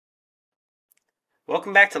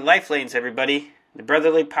Welcome back to Life Lanes, everybody, the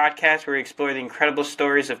brotherly podcast where we explore the incredible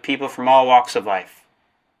stories of people from all walks of life.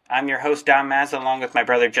 I'm your host, Don Mazza, along with my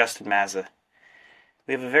brother, Justin Mazza.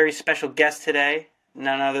 We have a very special guest today,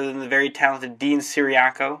 none other than the very talented Dean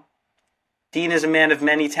Ciriaco. Dean is a man of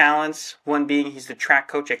many talents, one being he's the track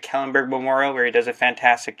coach at Kellenberg Memorial, where he does a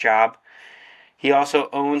fantastic job. He also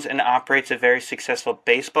owns and operates a very successful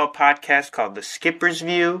baseball podcast called The Skipper's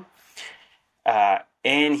View.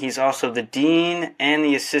 And he's also the dean and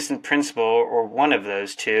the assistant principal, or one of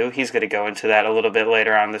those two. He's going to go into that a little bit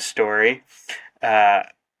later on the story,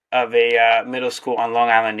 of a middle school on Long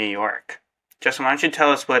Island, New York. Justin, why don't you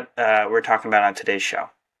tell us what we're talking about on today's show?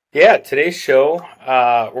 Yeah, today's show,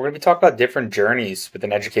 we're going to be talking about different journeys with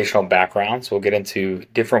an educational background. So we'll get into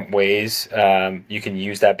different ways you can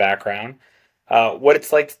use that background. What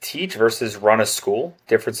it's like to teach versus run a school,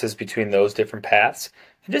 differences between those different paths,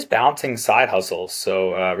 and just balancing side hustles.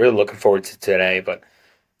 So really looking forward to today. But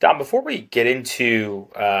Dom, before we get into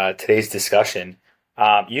today's discussion,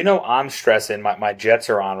 I'm stressing. My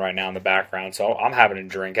Jets are on right now in the background, so I'm having a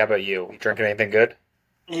drink. How about you? You drinking anything good?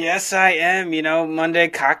 Yes, I am. Monday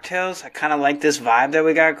cocktails. I kind of like this vibe that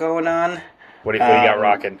we got going on. What do you got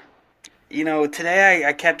rocking? Today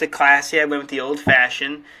I kept it classy. I went with the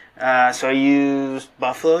old-fashioned. So I used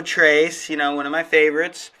Buffalo Trace, one of my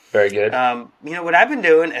favorites. Very good. What I've been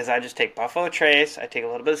doing is I just take Buffalo Trace, I take a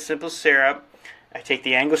little bit of simple syrup, I take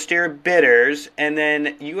the Angostura bitters, and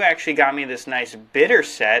then you actually got me this nice bitter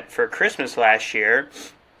set for Christmas last year.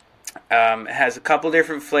 It has a couple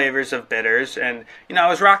different flavors of bitters, and, I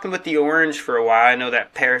was rocking with the orange for a while. I know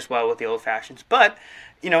that pairs well with the old fashions, but,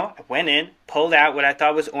 I went in, pulled out what I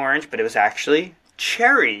thought was orange, but it was actually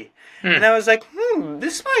cherry. And I was like,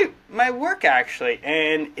 this might work, actually.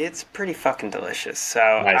 And it's pretty fucking delicious. So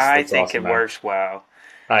nice. I think awesome, it works well.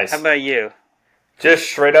 Nice. How about you? Just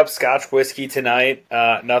straight up Scotch whiskey tonight.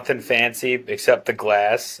 Nothing fancy except the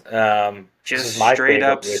glass. Just this is my straight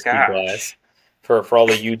up Scotch. Glass. For all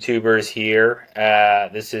the YouTubers here,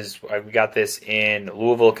 we got this in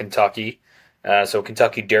Louisville, Kentucky. So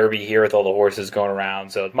Kentucky Derby here with all the horses going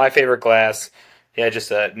around. So it's my favorite glass. Yeah,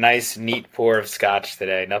 just a nice, neat pour of Scotch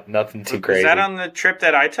today. Nothing too crazy. Was that on the trip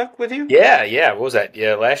that I took with you? Yeah. What was that?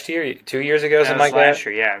 Yeah, last year, 2 years ago, something like that? Last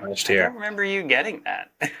year, yeah. Last year. I don't remember you getting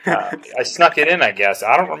that. I snuck it in, I guess.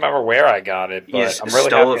 I don't remember where I got it, but I'm really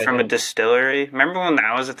stole it from a distillery. Remember when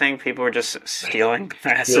that was a thing? People were just stealing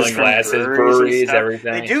glasses from breweries,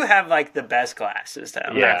 everything. They do have, the best glasses, though.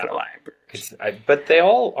 I'm not going to lie. But they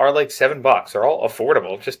all are $7. They're all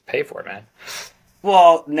affordable. Just pay for it, man.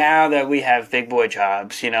 Well, now that we have big boy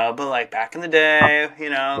jobs, but back in the day,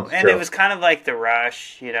 and it was kind of like the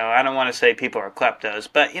rush, I don't want to say people are kleptos,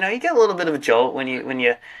 but, you get a little bit of a jolt when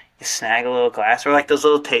you snag a little glass, or those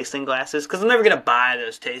little tasting glasses, because I'm never going to buy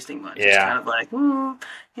those tasting ones. Yeah. It's kind of like,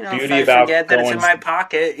 Beauty if I forget that it's in my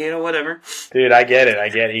pocket, whatever. Dude, I get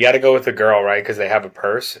it. You got to go with the girl, right? Because they have a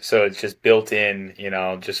purse, so it's just built in,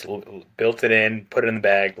 just built it in, put it in the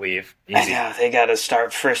bag, leave. Easy. I know, they got to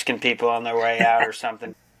start frisking people on their way out or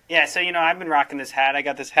something. Yeah, so, I've been rocking this hat. I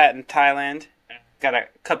got this hat in Thailand. Got a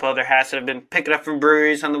couple other hats that I've been picking up from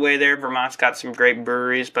breweries on the way there. Vermont's got some great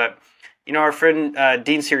breweries, but, our friend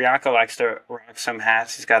Dean Ciriaco likes to rock some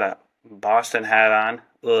hats. He's got a Boston hat on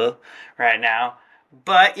right now.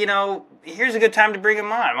 But, here's a good time to bring him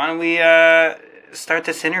on. Why don't we start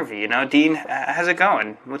this interview? Dean, how's it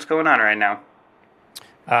going? What's going on right now?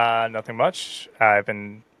 Nothing much. I've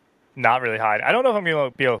been not really hiding. I don't know if I'm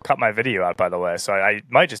going to be able to cut my video out, by the way. So I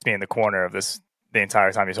might just be in the corner of this the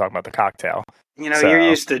entire time you're talking about the cocktail. You're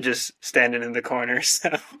used to just standing in the corner. So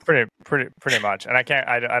pretty much. And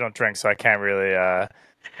I don't drink, so I can't really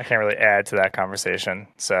add to that conversation.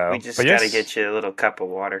 So we just got to get you a little cup of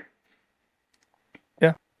water.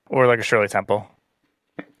 Yeah, or like a Shirley Temple.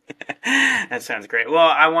 That sounds great. Well,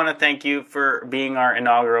 I want to thank you for being our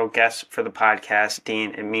inaugural guest for the podcast,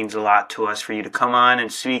 Dean. It means a lot to us for you to come on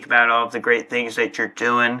and speak about all of the great things that you're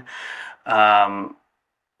doing.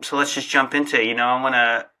 So let's just jump into it.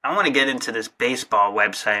 I want to get into this baseball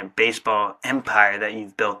website, baseball empire that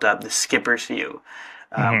you've built up, the Skipper's View.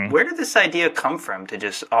 Where did this idea come from to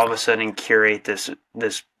just all of a sudden curate this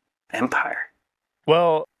empire?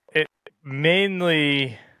 Well, it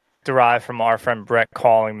mainly derived from our friend Brett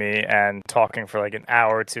calling me and talking for like an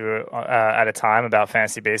hour or two at a time about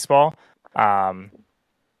fantasy baseball. And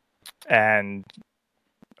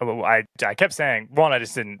I kept saying, one, I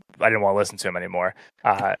didn't want to listen to him anymore.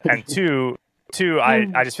 And two,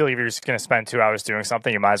 I just feel like if you're just going to spend 2 hours doing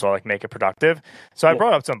something, you might as well like make it productive. So I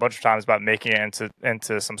brought up to him a bunch of times about making it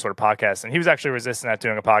into some sort of podcast. And he was actually resistant at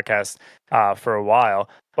doing a podcast for a while.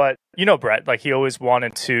 But Brett, like he always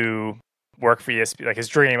wanted to work for ESPN. Like his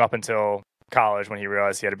dream up until college, when he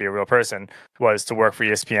realized he had to be a real person, was to work for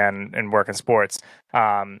ESPN and work in sports.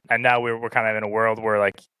 And now we're kind of in a world where,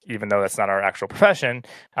 like, even though that's not our actual profession,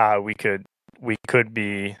 we could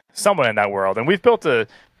be someone in that world. And we've built a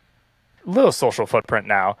little social footprint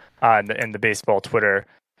now in the baseball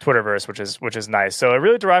Twitterverse, which is nice. So it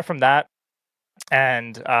really derived from that,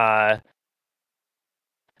 and the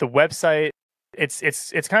website.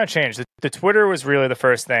 It's kind of changed. The Twitter was really the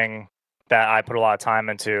first thing that I put a lot of time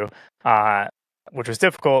into, which was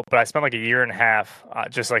difficult. But I spent like a year and a half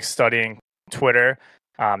just like studying Twitter,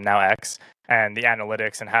 now X, and the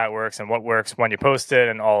analytics and how it works and what works when you post it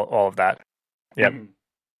and all of that. Yep. Mm-hmm.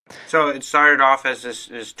 So it started off as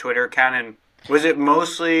this Twitter account, and was it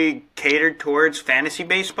mostly catered towards fantasy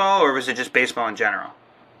baseball, or was it just baseball in general?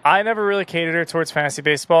 I never really catered it towards fantasy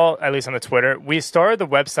baseball, at least on the Twitter. We started the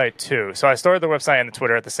website too. So I started the website and the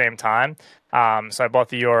Twitter at the same time. So I bought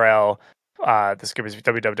the URL,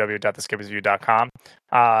 www.theskippersview.com.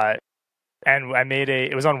 And I made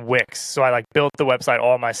it was on Wix. So I like built the website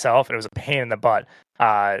all myself, and it was a pain in the butt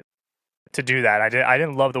to do that. I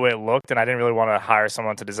didn't love the way it looked, and I didn't really want to hire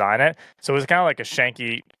someone to design it. So it was kind of like a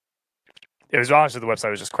shanky. It was honestly, the website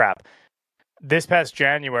was just crap. This past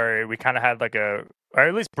January, we kind of had like or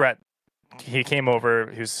at least Brett, he came over.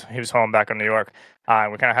 He was home back in New York. We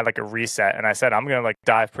kind of had like a reset, and I said, I'm gonna like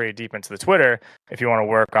dive pretty deep into the Twitter if you want to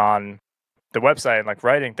work on the website and like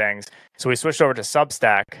writing things. So we switched over to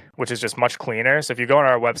Substack, which is just much cleaner. So if you go on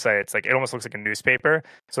our website, it's like, it almost looks like a newspaper.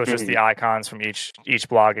 So it's just the icons from each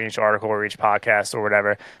blog and each article or each podcast or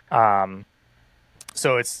whatever.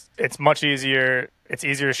 So it's much easier. It's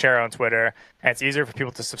easier to share on Twitter, and it's easier for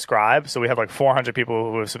people to subscribe. So we have like 400 people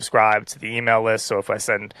who have subscribed to the email list. So if I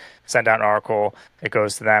send out an article, it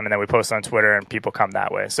goes to them, and then we post on Twitter, and people come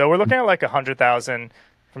that way. So we're looking at like 100,000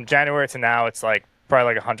 from January to now. It's like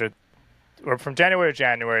probably like 100, or from January to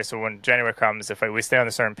January. So when January comes, if we stay on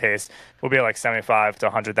a certain pace, we'll be at like 75 to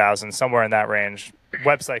 100,000, somewhere in that range.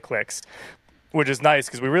 Website clicks, which is nice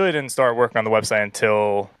because we really didn't start working on the website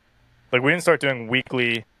until we didn't start doing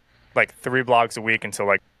weekly, like 3 blogs a week until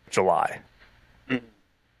like July. Nice.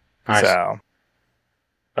 So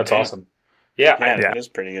that's awesome. Yeah, that is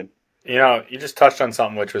pretty good. You just touched on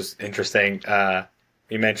something which was interesting.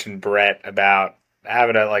 You mentioned, Brett, about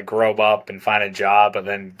having to like grow up and find a job, and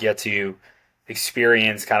then get to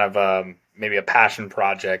experience kind of maybe a passion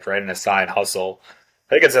project, right, and a side hustle.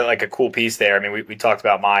 I think it's like a cool piece there. I mean, we talked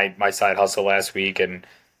about my side hustle last week, and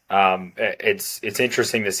it's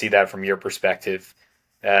interesting to see that from your perspective,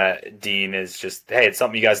 Dean. Is just, hey, it's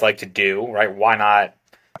something you guys like to do, right? Why not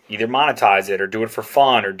either monetize it or do it for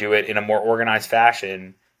fun or do it in a more organized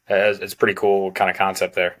fashion? It's a pretty cool kind of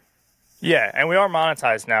concept there. Yeah, and we are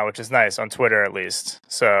monetized now, which is nice, on Twitter at least.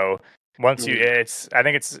 So once you have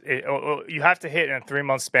to hit, in a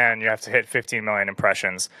 3-month span, you have to hit 15 million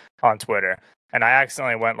impressions on Twitter. And I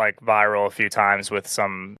accidentally went like viral a few times with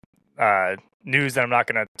some news that I'm not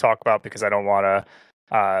going to talk about because I don't want to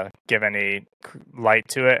give any light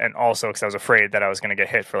to it, and also because I was afraid that I was going to get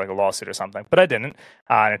hit for like a lawsuit or something, but I didn't.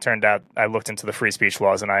 And it turned out I looked into the free speech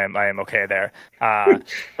laws, and I am okay there.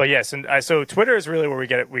 But yes, so Twitter is really where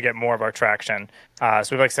we get more of our traction. So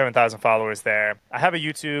we have like 7,000 followers there. I have a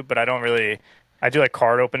YouTube, but I do like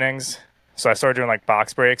card openings. So I started doing like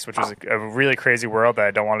box breaks, which is a really crazy world that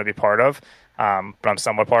I don't want to be part of, but I'm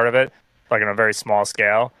somewhat part of it, like on a very small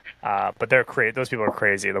scale. But those people are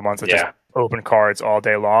crazy. The ones that just open cards all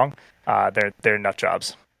day long. They're nut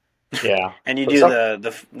jobs. Yeah. And you do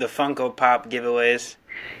the Funko Pop giveaways.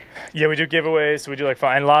 Yeah, we do giveaways. We do like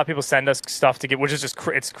fun, and a lot of people send us stuff to give, which is just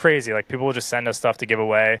it's crazy. Like people will just send us stuff to give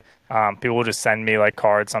away. People will just send me like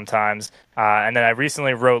cards sometimes. And then I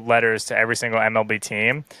recently wrote letters to every single MLB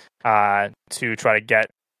team to try to get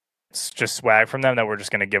just swag from them that we're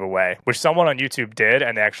just going to give away, which someone on YouTube did,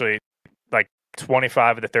 and they actually, like,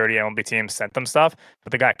 25 of the 30 MLB teams sent them stuff,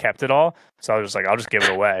 but the guy kept it all. So I was just like, I'll just give it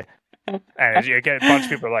away. And you get a bunch of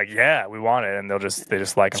people are like, yeah, we want it, and they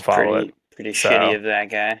just like and follow it. Pretty shitty of that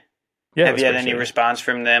guy. Yeah. Have you had any response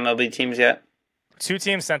from the MLB teams yet? 2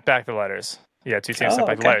 teams sent back the letters. Yeah, 2 teams sent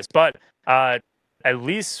back the letters. But at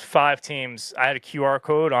least 5 teams. I had a QR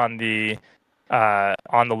code on the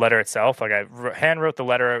letter itself. Like I hand wrote the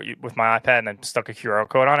letter with my iPad and then stuck a QR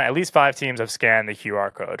code on it. At least 5 teams have scanned the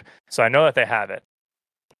QR code, so I know that they have it.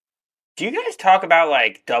 Do you guys talk about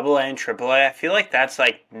like AA and AAA? I feel like that's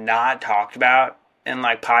like not talked about in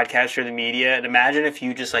like podcasts or the media. And imagine if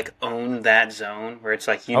you just like owned that zone where it's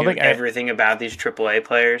like you knew everything about these AAA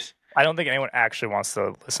players. I don't think anyone actually wants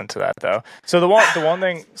to listen to that though. So the one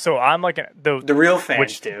thing, so I'm like the real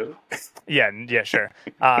fans do. Yeah, sure.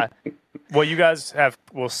 What you guys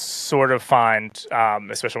will sort of find,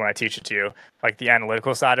 especially when I teach it to you, like the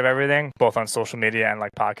analytical side of everything, both on social media and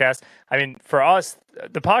like podcasts. I mean, for us,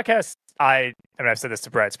 the podcast, I've said this to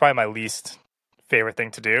Brett, it's probably my least favorite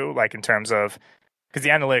thing to do, like in terms of, because the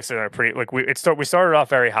analytics are pretty, like we started off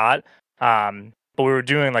very hot, but we were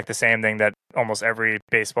doing like the same thing that almost every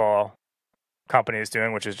baseball company is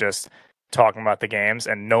doing, which is just talking about the games,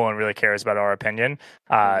 and no one really cares about our opinion.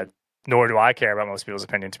 Nor do I care about most people's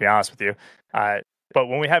opinion, to be honest with you. But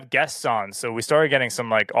when we have guests on, so we started getting some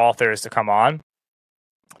like authors to come on.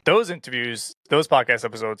 Those interviews, those podcast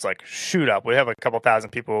episodes, like shoot up. We have a couple thousand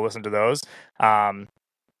people who listen to those.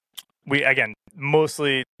 We again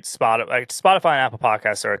mostly Spotify and Apple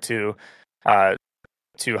Podcasts are two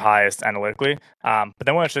highest analytically. But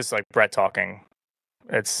then when it's just like Brett talking,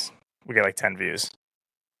 we get like 10 views.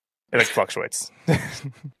 It like fluctuates.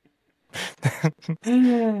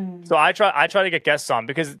 So I try to get guests on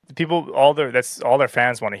because people that's all their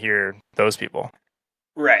fans want to hear those people.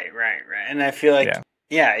 Right. And I feel like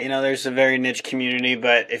there's a very niche community,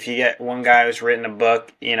 but if you get one guy who's written a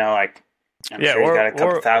book, like I'm sure he's got a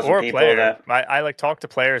couple thousand people that I like talk to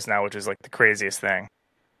players now, which is like the craziest thing.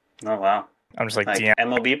 Oh wow. I'm just like DM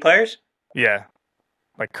MLB players? Yeah.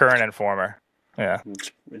 Like current and former. Yeah.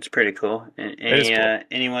 It's pretty cool.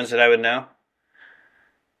 Any ones that I would know?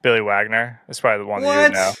 Billy Wagner is probably the one that you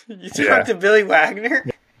would know. You talked to Billy Wagner?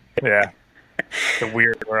 Yeah. The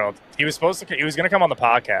weird world. He was going to come on the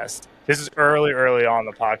podcast. This is early on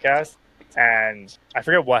the podcast. And I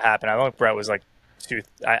forget what happened. I don't think Brett was like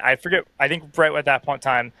I forget. I think Brett at that point in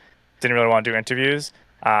time didn't really want to do interviews.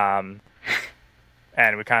 And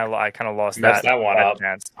I kind of lost that one up.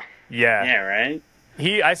 chance. Yeah. Yeah, right?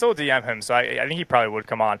 I still DM him, so I think he probably would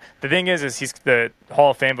come on. The thing is he's the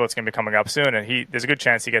Hall of Fame vote's going to be coming up soon, and there's a good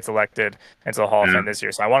chance he gets elected into the Hall of Fame this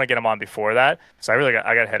year. So I want to get him on before that. So I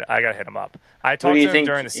got to hit him up. I talked to him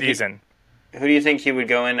during the season. Who do you think he would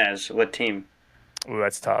go in as? What team? Ooh,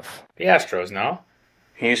 that's tough. The Astros, no?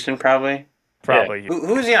 Houston, probably. Probably. Yeah.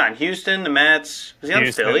 Who was he on? Houston, the Mets. Was he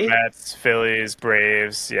on Philly? Mets, Phillies,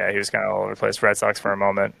 Braves. Yeah, he was kind of all over the place. Red Sox for a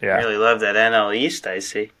moment. Yeah. I really love that NL East. I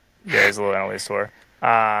see. Yeah, he's a little NL East tour.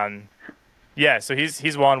 So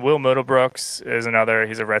he's one. Will Middlebrooks is another.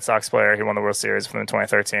 He's a Red Sox player. He won the World Series from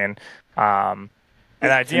 2013. And I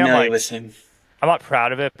DM with him. I'm not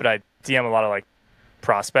proud of it, but I DM a lot of like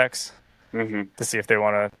prospects to see if they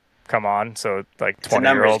want to come on. So like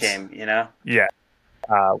 20-year-olds. It's a numbers game, Yeah.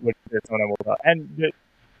 Which is one and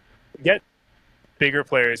get bigger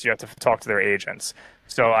players. You have to talk to their agents.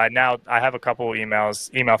 So I have a couple email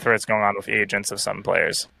threads going on with agents of some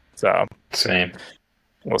players. So same.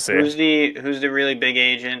 We'll see. Who's the really big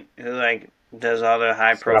agent who like does all the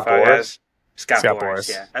high profile guys? Scott Boras.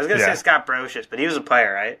 Yeah, I was gonna say Scott Brocious, but he was a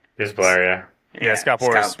player, right? He was a player, yeah. Scott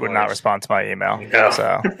Boras would not respond to my email. No.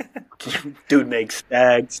 So dude makes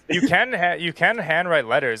stacks. You can handwrite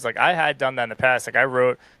letters. Like I had done that in the past. Like I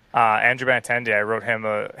wrote Andrew Benintendi. I wrote him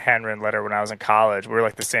a handwritten letter when I was in college. We were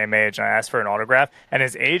like the same age, and I asked for an autograph. And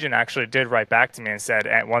his agent actually did write back to me and said,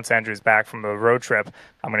 once Andrew's back from the road trip,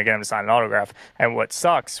 I'm going to get him to sign an autograph. And what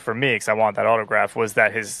sucks for me, because I want that autograph, was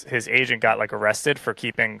that his agent got like arrested for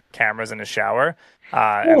keeping cameras in his shower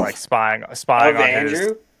and like spying on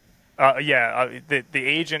Andrew? The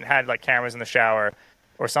agent had like cameras in the shower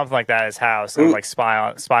or something like that at his house and like spy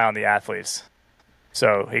on the athletes.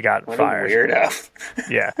 So he got fired. A weirdo.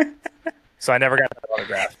 Yeah. So I never got that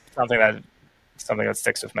autograph. Something that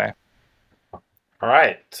sticks with me. All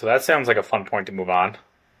right. So that sounds like a fun point to move on.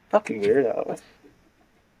 Fucking weirdo.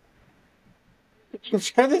 I'm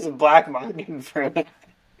sure there's a black market in front of it.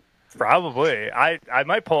 Probably. I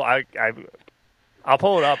might pull. I'll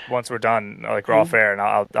pull it up once we're done. Like we're all fair, and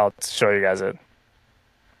I'll show you guys it.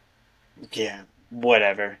 Yeah.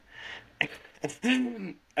 Whatever.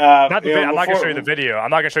 I'm not going to show you the video. I'm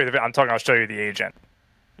not going to show you the video. I'll show you the agent.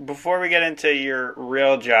 Before we get into your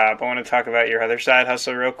real job, I want to talk about your other side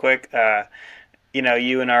hustle real quick.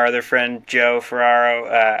 You and our other friend Joe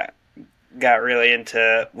Ferraro got really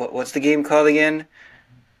into what's the game called again?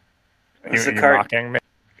 What's the card? Mocking me?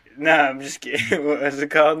 No, I'm just kidding. What's it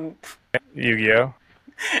called? Yu-Gi-Oh.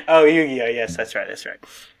 Oh, Yu-Gi-Oh. Yes, that's right.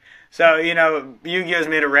 So, Yu-Gi-Oh's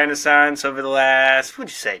made a renaissance over the last, what'd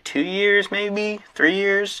you say, 2 years, maybe? 3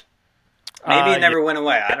 years? Maybe it never went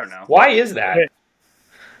away. I don't know. Why is that?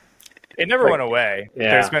 It never went away.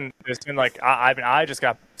 Yeah. There's been like, I just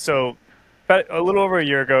got, so about a little over a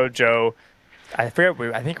year ago, Joe, I think we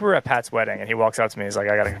were at Pat's wedding, and he walks out to me, he's like,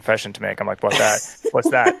 I got a confession to make. I'm like, what's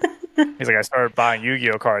that? He's like, I started buying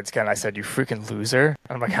Yu-Gi-Oh cards again. I said, you freaking loser.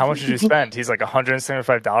 And I'm like, how much did you spend? He's like,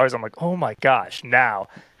 $175. I'm like, oh my gosh. Now,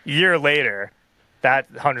 a year later,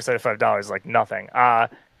 that $175 is like nothing.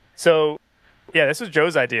 So yeah, this was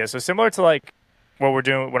Joe's idea. So similar to like what we're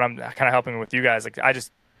doing, what I'm kind of helping with you guys. Like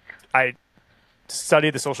I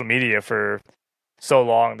studied the social media for so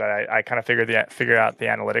long that I kind of figured out the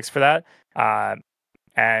analytics for that.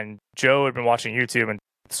 And Joe had been watching YouTube and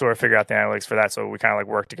sort of figured out the analytics for that. So we kind of like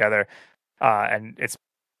worked together. And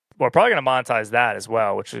we're probably going to monetize that as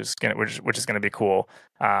well, which is gonna be cool.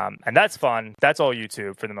 And that's fun. That's all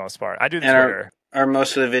YouTube for the most part. I do the Twitter. Are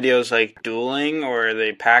most of the videos like dueling, or are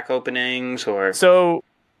they pack openings, or? So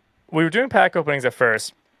we were doing pack openings at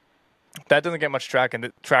first. That doesn't get much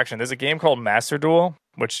traction. There's a game called Master Duel,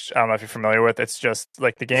 which I don't know if you're familiar with. It's just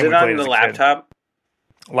like the game Is it we played on as the a kid.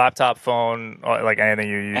 laptop? Phone, or like anything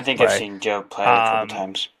you use. I think I've seen Joe play it a couple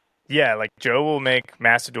times. Yeah, like Joe will make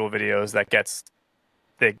Master Duel videos that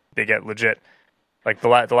they get legit. Like the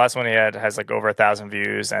last one he had has like over 1,000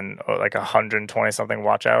 views and like 120 something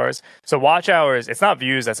watch hours. So watch hours, it's not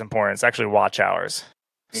views that's important. It's actually watch hours.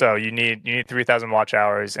 So you need 3,000 watch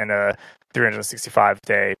hours in a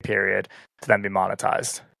 365-day period to then be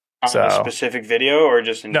monetized. On a specific video or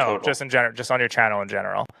just in total? No, just in general, just on your channel in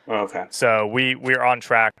general. Okay. So we're on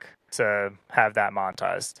track to have that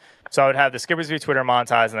monetized. So I would have the Skippers View Twitter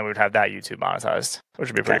monetized, and then we would have that YouTube monetized, which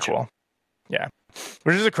would be pretty cool. Yeah,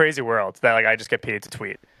 which is a crazy world that like I just get paid to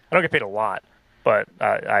tweet. I don't get paid a lot, but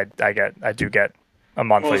I do get a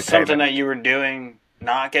monthly. Well, something that you were doing,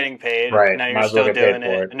 not getting paid, right? Now you're still doing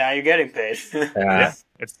it, and now you're getting paid. Yeah,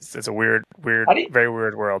 it's a weird, very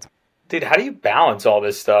weird world. Dude, how do you balance all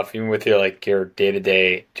this stuff even with your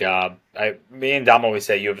day-to-day job? Me and Dom always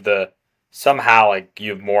say you have somehow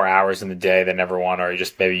you have more hours in the day than everyone, or you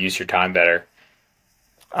just maybe use your time better.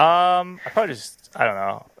 I probably I don't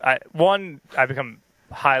know. I become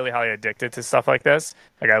highly addicted to stuff like this.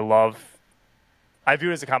 Like I view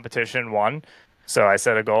it as a competition. So I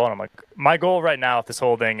set a goal, and I'm like, my goal right now with this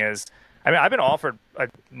whole thing is, I mean, I've been offered a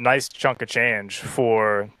nice chunk of change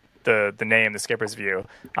for the name, the Skipper's View,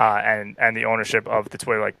 and the ownership of the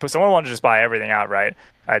Twitter. Like, someone wanted to just buy everything outright.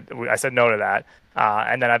 I said no to that,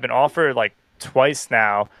 and then I've been offered like twice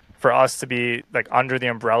now for us to be like under the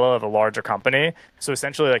umbrella of a larger company. So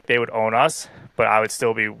essentially, like they would own us, but I would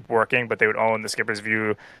still be working, but they would own the Skipper's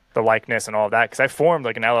View, the likeness, and all of that. Because I formed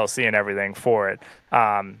like an LLC and everything for it.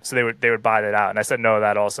 So they would buy that out, and I said no to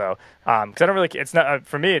that also. Because I don't really. It's not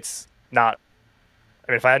for me. It's not.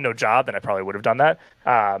 I mean, if I had no job, then I probably would have done that.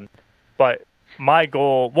 But my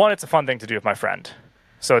goal, one, it's a fun thing to do with my friend.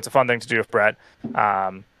 So it's a fun thing to do with Brett. We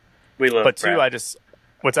love But Brett. two,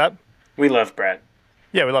 what's up? We love Brett.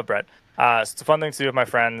 Yeah, we love Brett. So it's a fun thing to do with my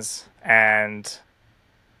friends. And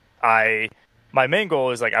my main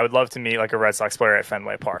goal is like, I would love to meet like a Red Sox player at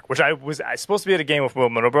Fenway Park, which I was supposed to be at a game with Will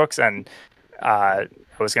Middlebrooks, and I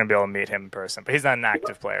was going to be able to meet him in person, but he's not an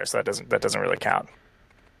active player. So that doesn't really count.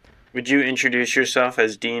 Would you introduce yourself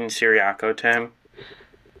as Dean Ciriaco to him?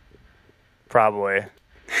 Probably.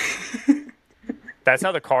 That's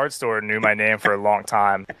how the card store knew my name for a long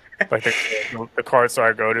time. Like the card store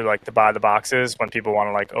I go to, like to buy the boxes when people want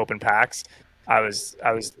to like open packs. I was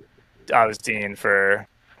Dean for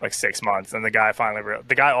like 6 months, and the guy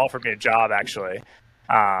offered me a job actually,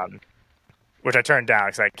 which I turned down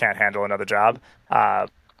because I can't handle another job. But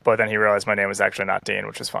then he realized my name was actually not Dean,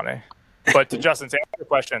 which was funny. But to Justin, to answer your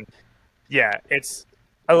question, yeah, it's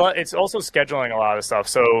also scheduling a lot of stuff.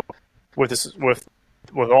 So with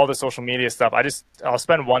all the social media stuff, I'll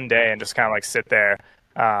spend one day and just kind of like sit there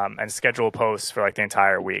and schedule posts for like the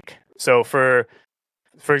entire week. So for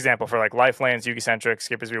example, for like Lifelands, Yuki-centric,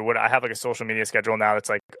 Skipper's View, I have like a social media schedule now that's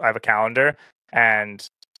like I have a calendar, and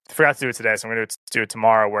I forgot to do it today, so I'm going to do it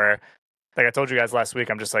tomorrow, where like I told you guys last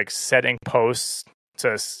week, I'm just like setting posts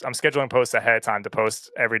I'm scheduling posts ahead of time to post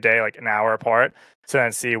every day, like an hour apart, to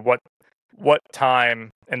then see what time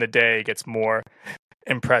in the day gets more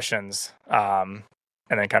impressions, and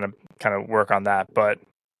then kind of work on that. But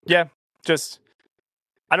yeah, just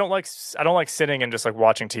I don't like sitting and just like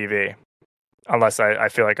watching TV unless I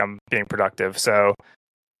feel like I'm being productive. So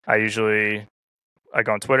I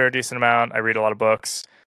go on Twitter a decent amount. I read a lot of books.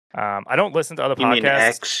 I don't listen to other podcasts. You mean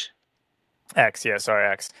X? X, yeah,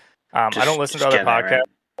 sorry, X. I don't listen to other podcasts.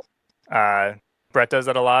 Right. Brett does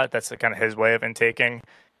that a lot. That's kind of his way of intaking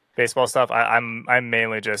baseball stuff. I'm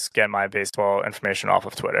mainly just get my baseball information off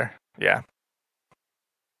of Twitter. Yeah.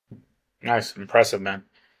 Nice, impressive, man.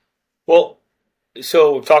 Well,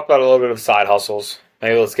 so we've talked about a little bit of side hustles.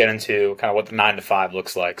 Maybe let's get into kind of what the 9 to 5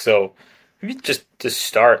 looks like. So maybe just to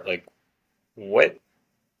start, like what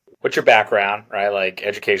what's your background, right? Like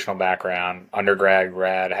educational background, undergrad,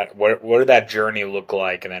 grad. What did that journey look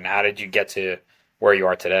like, and then how did you get to where you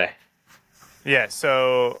are today? Yeah,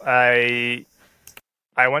 so I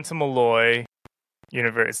went to Malloy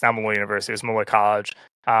University. It's not Malloy University. It's Malloy College.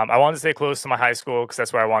 I wanted to stay close to my high school because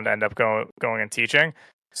that's where I wanted to end up going and teaching.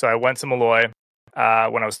 So I went to Malloy.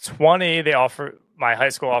 When I was 20, my high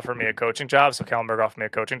school offered me a coaching job. So Kellenberg offered me a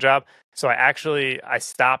coaching job. So I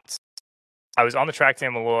stopped. I was on the track team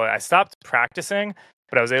at Malloy. I stopped practicing,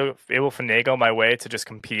 but I was able to finagle my way to just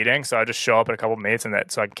competing. So I just show up at a couple of meets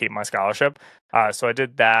so I can keep my scholarship. So I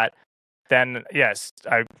did that. Then, yes,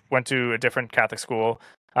 I went to a different Catholic school.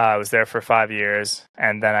 I was there for 5 years,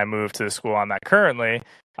 and then I moved to the school I'm at currently,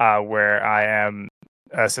 where I am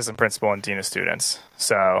assistant principal and dean of students.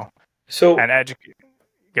 So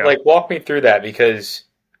like, walk me through that, because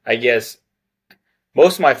I guess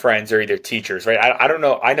most of my friends are either teachers, right? I don't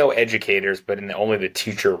know. I know educators, but in only the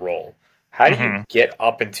teacher role. How do you get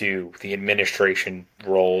up into the administration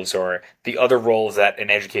roles or the other roles that an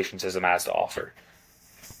education system has to offer?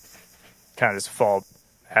 Kind of just fall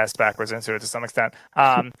ass backwards into it to some extent.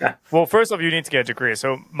 Well, first off, you need to get a degree.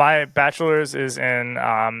 So my bachelor's is in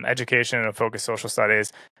education and a focus social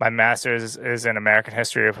studies. My master's is in American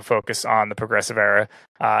history with a focus on the progressive era.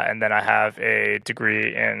 And then I have a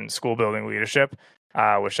degree in school building leadership,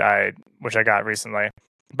 which I got recently.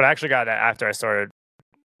 But I actually got that after I started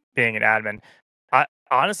being an admin. I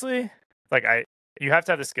honestly, you have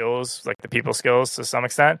to have the skills, like the people skills to some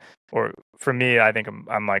extent. Or for me, I think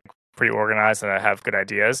I'm like pretty organized and I have good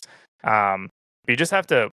ideas. But you just have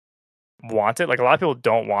to want it. Like, a lot of people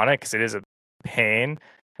don't want it because it is a pain.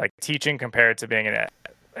 Like, teaching compared to being an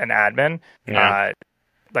admin. Yeah.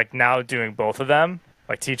 Like, now doing both of them,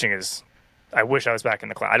 like, teaching is. I wish I was back in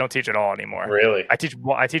the class. I don't teach at all anymore. Really? I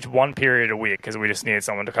teach one period a week because we just needed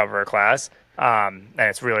someone to cover a class. And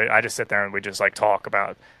it's really, I just sit there and we just like talk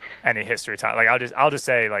about any history time. Like, I'll just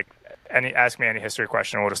say, like, ask me any history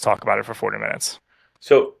question and we'll just talk about it for 40 minutes.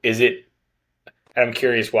 So I'm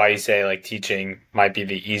curious why you say like teaching might be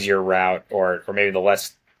the easier route, or maybe the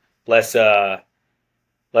less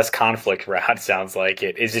conflict route. Sounds like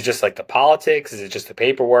it. Is it just like the politics? Is it just the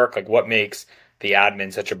paperwork? Like, what makes the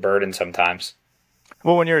admin such a burden sometimes?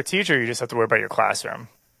 Well, when you're a teacher, you just have to worry about your classroom.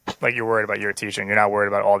 Like, you're worried about your teaching. You're not worried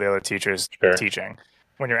about all the other teachers teaching.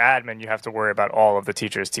 When you're admin, you have to worry about all of the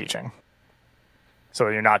teachers teaching. So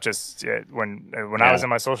you're not just when I was in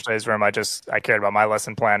my social studies room, I cared about my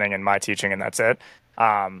lesson planning and my teaching, and that's it.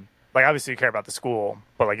 Like, obviously you care about the school,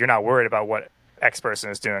 but like, you're not worried about what X person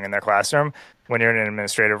is doing in their classroom. When you're in an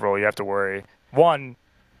administrative role, you have to worry. One,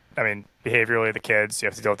 I mean, behaviorally, the kids. You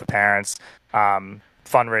have to deal with the parents,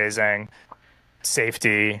 fundraising,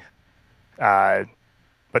 safety. But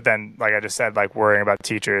then, like I just said, like, worrying about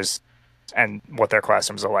teachers and what their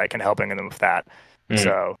classrooms are like and helping them with that.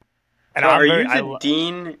 So. And are you the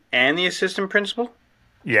dean and the assistant principal?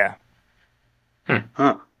 Yeah.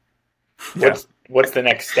 Huh. What's the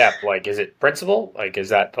next step? Like, is it principal? Like, is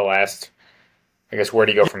that the last? I guess, where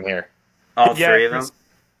do you go from here? All three of them.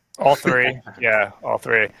 All three. Yeah, all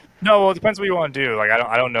three. No, well, it depends what you want to do. Like,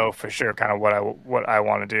 I don't know for sure kind of what I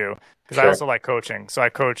want to do, because I also like coaching. So I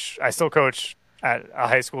still coach at a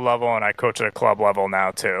high school level, and I coach at a club level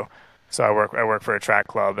now too. So I work for a track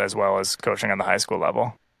club as well as coaching on the high school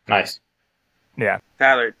level. Nice. Yeah.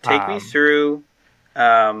 Tyler, take me through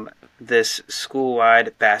this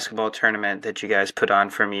school-wide basketball tournament that you guys put on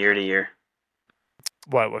from year to year.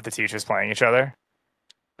 What, with the teachers playing each other?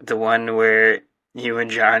 The one where you and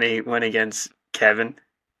Johnny went against Kevin?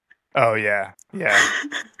 Oh, yeah. Yeah.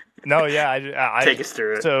 No, yeah. I take us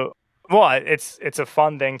through it. So, well, it's a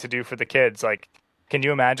fun thing to do for the kids. Like, can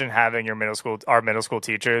you imagine having our middle school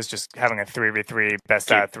teachers just having a 3v3 best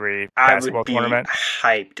out of 3 basketball tournament?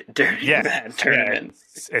 I would be hyped during that tournament.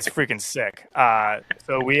 Yeah, it's freaking sick.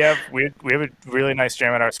 So we have a really nice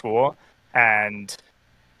gym at our school, and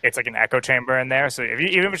it's like an echo chamber in there. So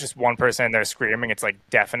even if it's just one person in there screaming, it's like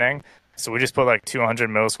deafening. So we just put like 200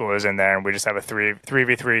 middle schoolers in there, and we just have a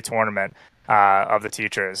 3v3 tournament of the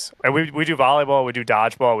teachers. And we do volleyball, we do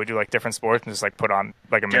dodgeball, we do like different sports, and just like put on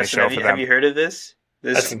like a mini show for them. Have you heard of this?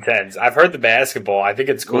 That's intense. I've heard the basketball. I think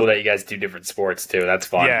it's cool that you guys do different sports too. That's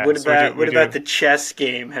fun. Yeah, what about the chess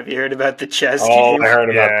game? Have you heard about the chess game? Oh, I heard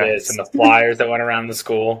about this and the flyers that went around the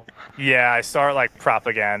school. Yeah, I start like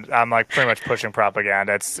propaganda. I'm like pretty much pushing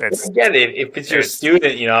propaganda. It's again, if it's your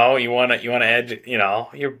student, you want to edge,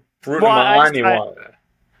 you're rooting them on.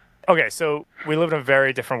 Okay, so we live in a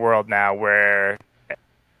very different world now where,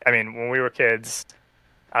 I mean, when we were kids,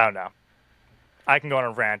 I don't know. I can go on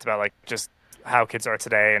a rant about like just how kids are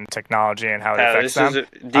today and technology and how it affects this them.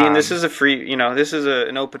 is Dean. This is a free. This is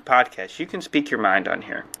an open podcast. You can speak your mind on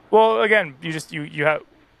here. Well, again, you have.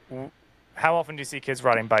 How often do you see kids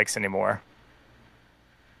riding bikes anymore?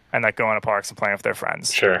 And like going to parks and playing with their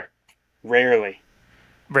friends? Sure. Rarely.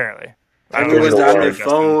 Everyone's on their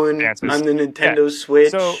phone, on the Nintendo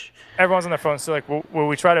Switch. So everyone's on their phone. So like, when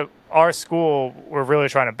we try to, our school, we're really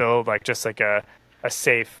trying to build like just like a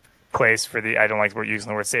safe place for I don't like we're using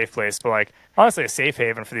the word safe place, but like honestly a safe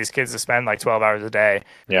haven for these kids to spend like 12 hours a day.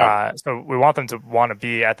 Yeah. So we want them to want to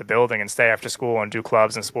be at the building and stay after school and do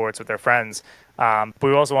clubs and sports with their friends. But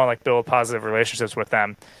we also want to like build positive relationships with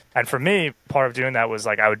them. And for me, part of doing that was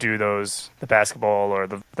like I would do the basketball or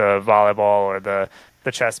the volleyball or the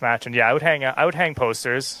chess match. And yeah, I would hang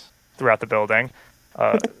posters throughout the building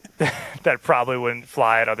that probably wouldn't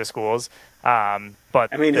fly at other schools. But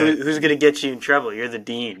I mean, who's going to get you in trouble? You're the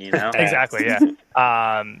dean, Exactly, yeah.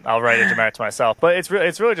 I'll write a demerit to myself, but it's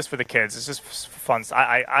really just for the kids. It's just fun.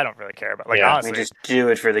 I don't really care about honestly. Just do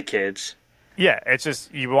it for the kids. Yeah, it's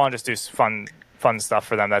just you want to just do fun stuff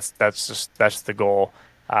for them. That's just the goal,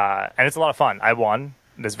 and it's a lot of fun. I won.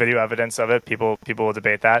 There's video evidence of it. People will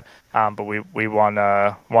debate that, but we won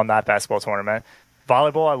that basketball tournament.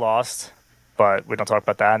 Volleyball I lost, but we don't talk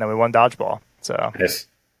about that. And then we won dodgeball. So yes.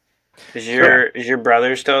 Is your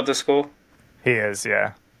brother still at the school? He is,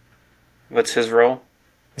 yeah. What's his role?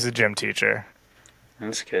 He's a gym teacher.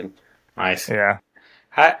 That's good. Nice. Yeah.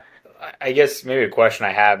 I guess maybe a question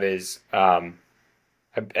I have is,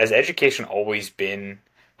 has education always been,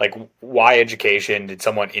 like, why education? Did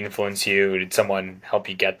someone influence you? Did someone help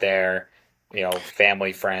you get there?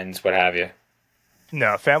 Family, friends, what have you?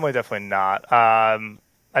 No, family definitely not. I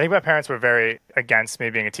think my parents were very against me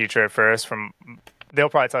being a teacher at first. They'll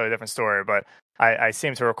probably tell you a different story, but I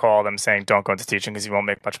seem to recall them saying, don't go into teaching because you won't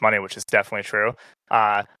make much money, which is definitely true.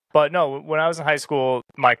 But no, when I was in high school,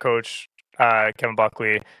 my coach, Kevin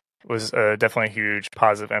Buckley, was definitely a huge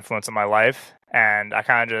positive influence in my life. And I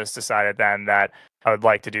kind of just decided then that I would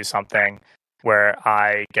like to do something where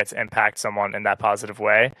I get to impact someone in that positive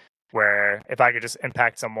way, where if I could just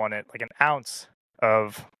impact someone at like an ounce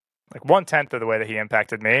of like 1/10 of the way that he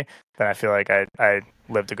impacted me, then I feel like I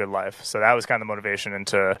lived a good life. So that was kind of the motivation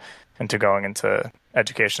into going into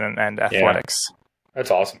education and athletics. Yeah.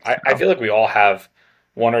 That's awesome. I feel like we all have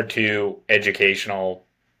one or two educational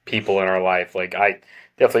people in our life. Like I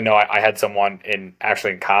definitely know I had someone in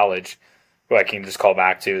college who I can just call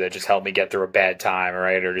back to that just helped me get through a bad time,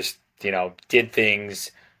 right? Or just, did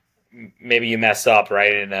things. Maybe you mess up,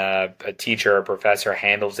 right? And a teacher or professor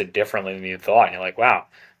handles it differently than you thought. And you're like, wow.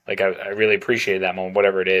 Like, I really appreciate that moment,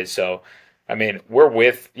 whatever it is. So, I mean, we're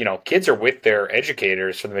with, kids are with their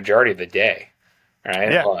educators for the majority of the day,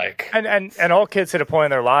 right? Yeah. Like, and all kids hit a point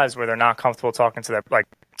in their lives where they're not comfortable talking to their,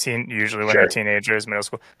 usually when they're teenagers, middle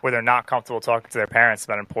school, where they're not comfortable talking to their parents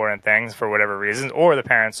about important things for whatever reasons, or the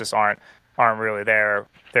parents just aren't really there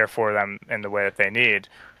for them in the way that they need.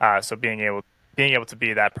 So being able to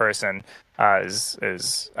be that person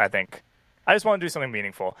is I think. I just want to do something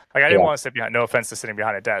meaningful. Like I didn't want to sit behind. No offense to sitting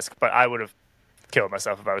behind a desk, but I would have killed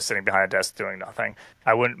myself if I was sitting behind a desk doing nothing.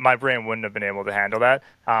 My brain wouldn't have been able to handle that.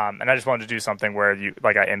 And I just wanted to do something where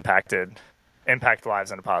I impact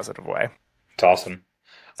lives in a positive way. It's awesome.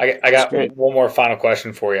 I got one more final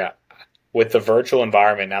question for you. With the virtual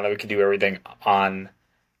environment, now that we can do everything on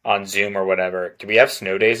Zoom or whatever, do we have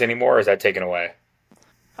snow days anymore, or is that taken away?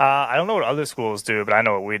 I don't know what other schools do, but I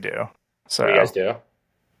know what we do. So what do you guys do?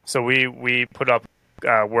 So we put up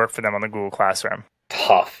work for them on the Google Classroom.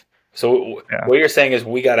 Tough. So what you're saying is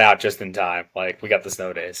we got out just in time. Like we got the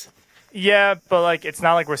snow days. Yeah, but like it's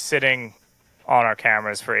not like we're sitting on our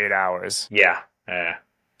cameras for 8 hours. Yeah.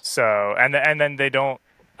 So and then they don't.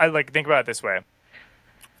 I think about it this way.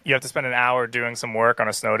 You have to spend an hour doing some work on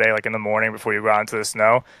a snow day, like in the morning before you go out into the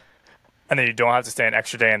snow, and then you don't have to stay an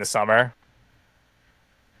extra day in the summer.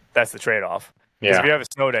 That's the trade-off. Because if you have a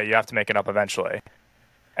snow day, you have to make it up eventually.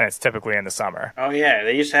 And it's typically in the summer. Oh, yeah.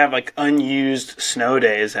 They used to have, unused snow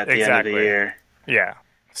days at the end of the year. Yeah.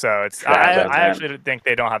 So it's I actually think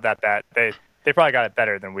they don't have that bad. They probably got it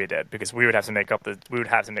better than we did because we would have to make up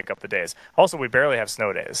the days. Also, we barely have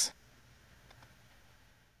snow days.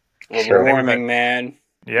 Global warming, man.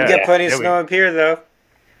 Yeah. We get plenty of snow up here, though.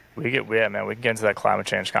 We can get into that climate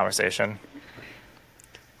change conversation.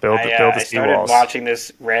 Build the I seawalls. started watching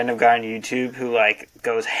this random guy on YouTube who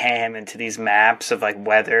goes ham into these maps of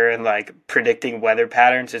weather and predicting weather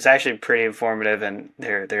patterns. It's actually pretty informative and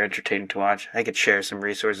they're entertaining to watch. I could share some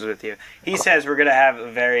resources with you. He says we're gonna have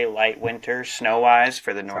a very light winter snow wise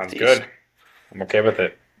for the Northeast. Sounds good. I'm okay with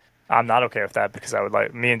it. I'm not okay with that because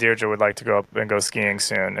me and Deirdre would like to go up and go skiing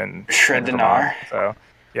soon and shred the Vermont. gnar. So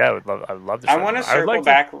yeah, I would love to. I want to circle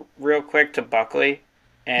back real quick to Buckley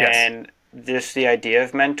and just the idea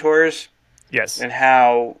of mentors. Yes. And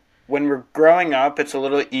how when we're growing up, it's a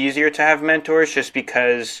little easier to have mentors just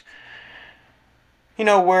because,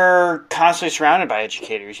 we're constantly surrounded by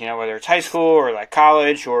educators, whether it's high school or like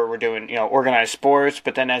college or we're doing, organized sports.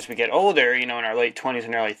 But then as we get older, in our late 20s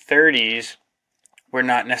and early 30s, we're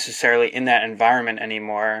not necessarily in that environment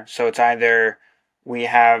anymore. So it's either we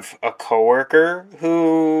have a coworker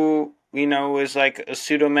who, is like a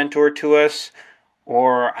pseudo mentor to us,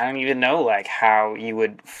 or I don't even know like how you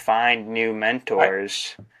would find new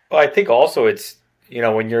mentors. I think also it's,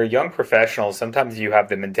 when you're a young professional, sometimes you have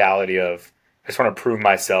the mentality of, I just want to prove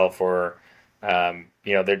myself, or,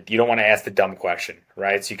 you don't want to ask the dumb question,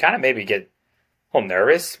 right? So you kind of maybe get a little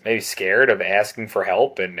nervous, maybe scared of asking for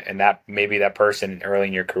help, and that maybe that person early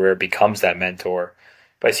in your career becomes that mentor.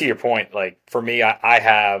 But I see your point. Like for me, I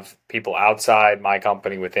have people outside my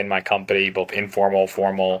company, within my company, both informal,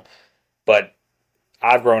 formal, but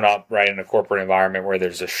I've grown up right in a corporate environment where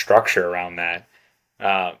there's a structure around that.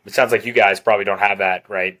 It sounds like you guys probably don't have that,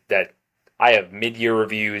 right? That I have mid-year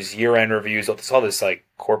reviews, year-end reviews, all this like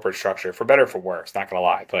corporate structure, for better or for worse. Not gonna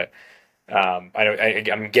lie, but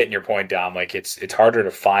I'm getting your point down. Like it's harder to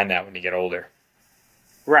find that when you get older.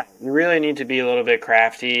 Right. You really need to be a little bit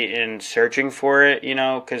crafty in searching for it,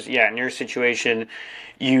 because in your situation,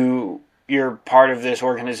 you're part of this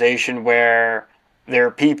organization where there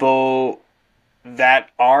are people that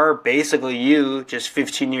are basically you just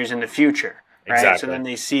 15 years in the future, right? Exactly. So then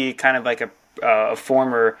they see kind of like a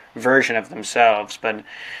former version of themselves. But,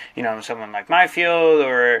 someone like my field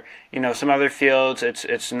or, some other fields,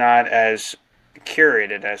 it's not as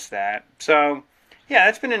curated as that. So, yeah,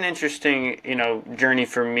 it's been an interesting, journey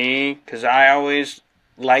for me because I always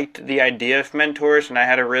liked the idea of mentors, and I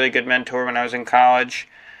had a really good mentor when I was in college.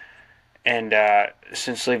 And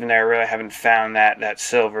since leaving there, I really haven't found that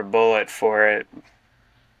silver bullet for it.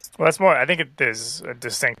 Well, that's more. I think there's a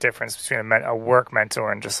distinct difference between a work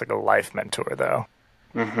mentor and just like a life mentor, though.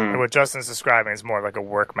 Mm-hmm. And what Justin's describing is more like a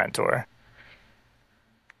work mentor.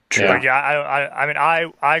 True. Like, I mean,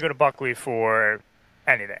 I go to Buckley for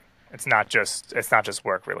anything. It's not just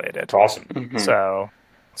work related. It's awesome. Mm-hmm. So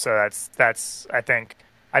that's. I think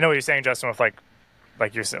I know what you're saying, Justin, with like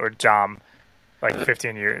you're or John. Like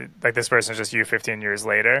 15 years, like this person is just you 15 years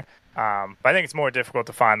later. But I think it's more difficult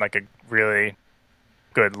to find like a really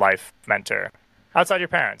good life mentor outside your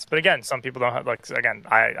parents. But again, some people don't have,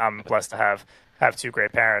 I'm blessed to have two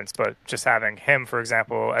great parents, but just having him, for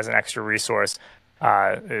example, as an extra resource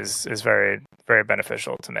is very, very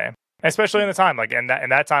beneficial to me. Especially in the time, like in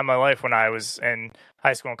that time of my life when I was in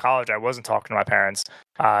high school and college, I wasn't talking to my parents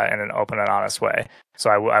in an open and honest way. So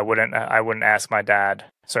I wouldn't ask my dad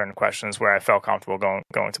certain questions where I felt comfortable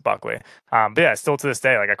going to Buckley. But yeah, still to this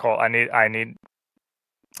day, like I need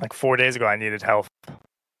like 4 days ago, I needed help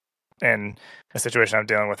in a situation I'm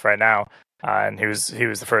dealing with right now, and he was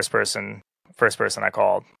the first person I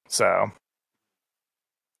called. So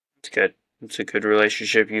it's good. It's a good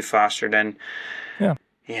relationship you fostered, and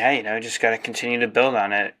yeah, just got to continue to build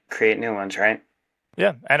on it, create new ones, right?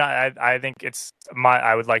 Yeah, and I think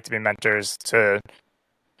I would like to be mentors to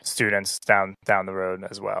students down the road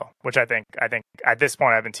as well, which I think at this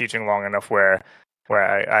point I've been teaching long enough where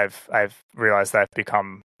I've realized that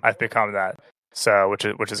I've become that, so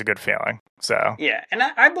which is a good feeling. So yeah, and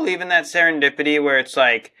I believe in that serendipity where it's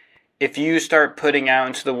like if you start putting out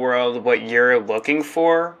into the world what you're looking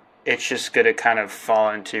for, it's just going to kind of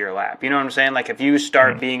fall into your lap. You know what I'm saying? Like if you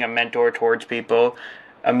start being a mentor towards people,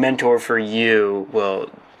 a mentor for you will,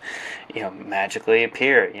 magically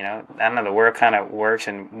appear. I don't know, the world kind of works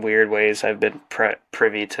in weird ways. I've been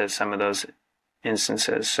privy to some of those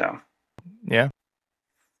instances. So yeah.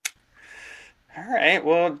 All right.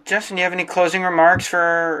 Well, Justin, you have any closing remarks for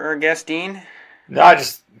our guest, Dean? No, I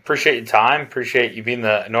just appreciate your time. Appreciate you being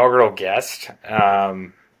the inaugural guest.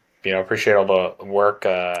 Appreciate all the work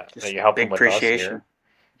that you're helping with us here.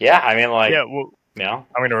 Yeah, I mean, I'm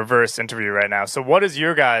going to reverse interview right now. So what is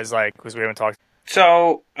your guys like, because we haven't talked.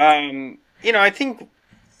 So, I think...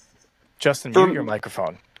 Justin, mute your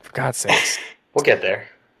microphone, for God's sakes. We'll get there.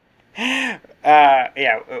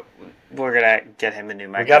 We're going to get him a new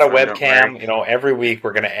microphone. We got a webcam. Every week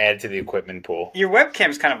we're going to add to the equipment pool. Your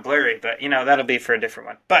webcam's kind of blurry, but, that'll be for a different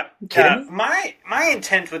one. But my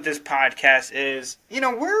intent with this podcast is,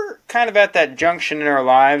 we're kind of at that junction in our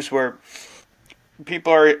lives where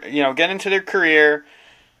people are, getting into their career,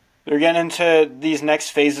 they're getting into these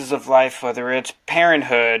next phases of life, whether it's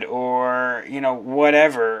parenthood or,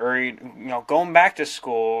 whatever, or, going back to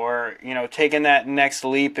school or, taking that next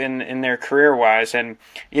leap in their career wise. And,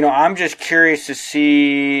 I'm just curious to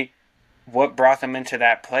see what brought them into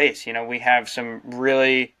that place. We have some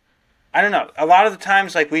really, I don't know, a lot of the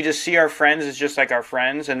times, like, we just see our friends as just like our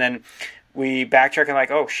friends, and then we backtrack and like,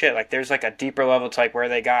 oh shit, like there's like a deeper level to like where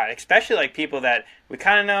they got, especially like people that we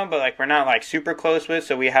kind of know, but like we're not like super close with,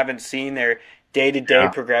 so we haven't seen their day-to-day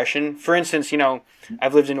progression. For instance,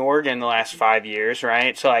 I've lived in Oregon the last 5 years,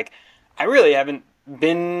 right? So like I really haven't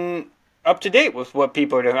been up to date with what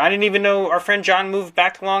people are doing. I didn't even know our friend John moved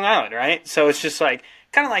back to Long Island, right? So it's just like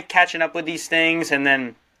kind of like catching up with these things, and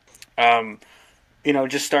then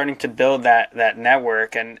just starting to build that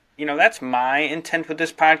network. And that's my intent with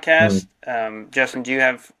this podcast. Justin, do you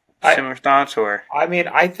have similar thoughts? Or I mean,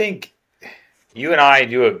 I think you and I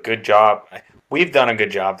do a good job. We've done a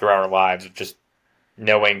good job throughout our lives of just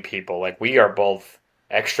knowing people. Like, we are both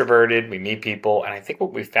extroverted. We meet people. And I think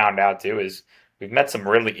what we found out, too, is we've met some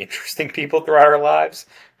really interesting people throughout our lives,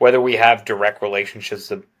 whether we have direct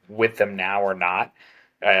relationships with them now or not.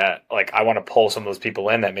 Like, I want to pull some of those people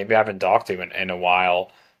in that maybe I haven't talked to in a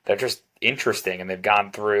while. They're just interesting, and they've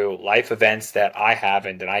gone through life events that I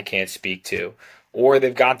haven't and I can't speak to, or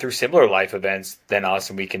they've gone through similar life events than us,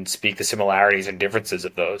 and we can speak the similarities and differences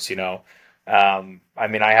of those. I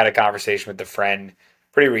mean, I had a conversation with a friend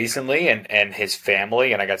pretty recently, and his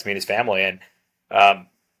family, and I got to meet his family, and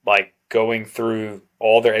like going through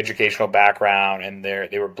all their educational background, and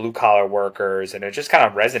they were blue collar workers, and it just kind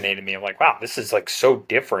of resonated with me. I'm like, wow, this is like so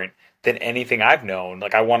different than anything I've known.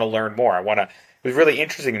 Like, I want to learn more. It was really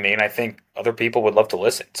interesting to me, and I think other people would love to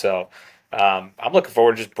listen. So I'm looking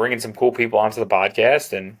forward to just bringing some cool people onto the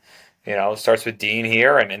podcast. And, it starts with Dean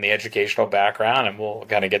here and in the educational background, and we'll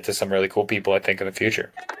kind of get to some really cool people, I think, in the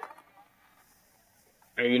future.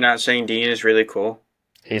 Are you not saying Dean is really cool?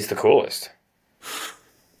 He's the coolest.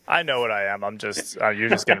 I know what I am. I'm just you're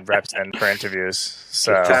just getting reps in for interviews.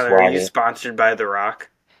 So Tyler, are you sponsored by The Rock?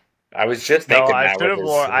 I was just thinking I that. should have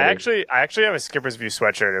worn. I actually have a Skipper's View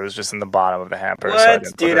sweatshirt. It was just in the bottom of the hamper. What,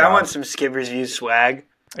 so dude? I want some Skipper's View swag.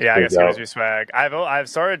 Yeah, I got Skipper's View swag. I've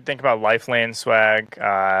started thinking about Life Lane swag.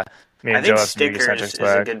 Me and I think Joe stickers is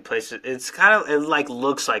a good place. It's kind of, it like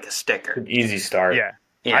looks like a sticker. An easy start. Yeah.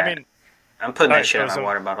 I mean, I'm putting that shit on my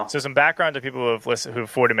water bottle. So some background to people who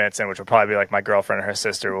 40 minutes in, which will probably be like my girlfriend and her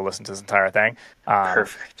sister will listen to this entire thing.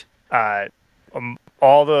 Perfect.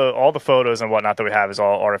 All the photos and whatnot that we have is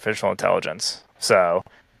all artificial intelligence. So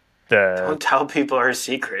don't tell people our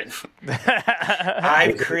secret.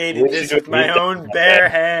 I've created this with my own bare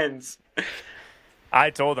hands. I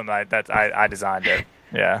told them I designed it.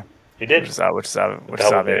 Yeah, you did, which is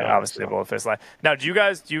obviously a bold-faced lie. Now, do you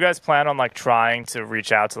guys plan on like trying to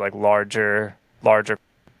reach out to like larger? I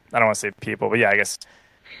don't want to say people, but yeah, I guess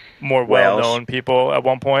more well-known people at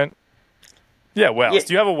one point. Yeah, whales. Yeah.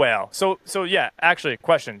 Do you have a whale? So yeah, actually,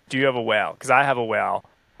 question: do you have a whale? Because I have a whale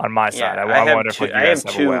on my side. I wonder if you guys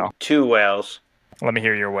have a whale. Two whales. Let me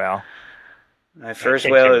hear your whale. My first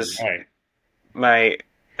whale is my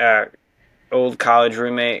old college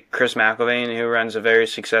roommate, Chris McIlvain, who runs a very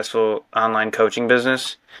successful online coaching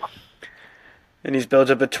business. And he's built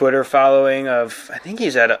up a Twitter following of, I think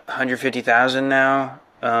he's at 150,000 now.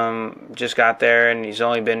 Just got there, and he's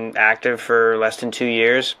only been active for less than 2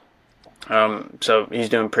 years. So he's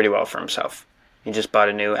doing pretty well for himself. He just bought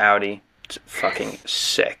a new Audi. It's fucking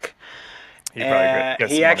sick. He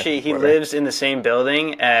lives in the same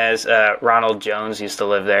building as Ronald Jones used to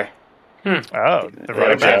live there. Oh,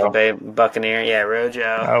 the Tampa Bay Buccaneer. Yeah, Rojo.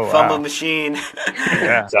 Oh, wow. Fumble machine.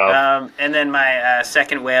 Yeah. And then my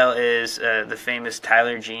second whale is the famous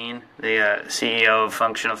Tyler Jean, the CEO of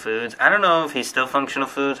Functional Foods. I don't know if he's still Functional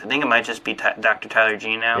Foods. I think it might just be Dr. Tyler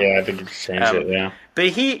Jean now. Yeah, I think it's changed it, yeah. But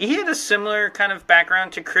he had a similar kind of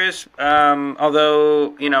background to Chris,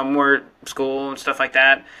 although, more school and stuff like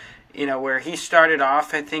that, where he started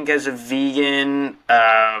off, I think, as a vegan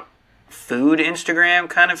food Instagram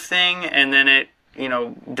kind of thing, and then it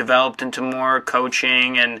developed into more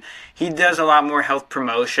coaching, and he does a lot more health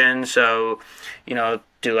promotion, so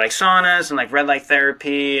do like saunas and like red light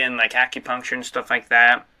therapy and like acupuncture and stuff like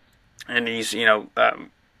that, and he's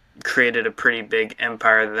created a pretty big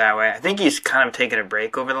empire that way. I think he's kind of taken a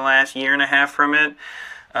break over the last year and a half from it.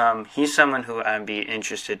 He's someone who I'd be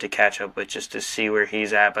interested to catch up with just to see where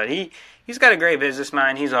he's at, but he's got a great business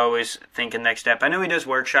mind. He's always thinking next step. I know he does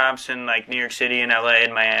workshops in like New York City and LA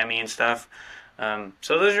and Miami and stuff.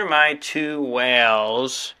 So those are my two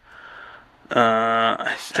whales.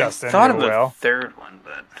 I Justin, thought of a third one,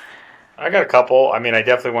 but I got a couple. I mean, I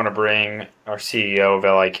definitely want to bring our CEO of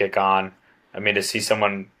LA Kick on. I mean, to see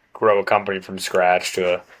someone grow a company from scratch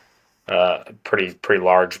to a pretty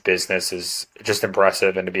large business is just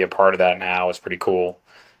impressive, and to be a part of that now is pretty cool.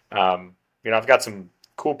 I've got some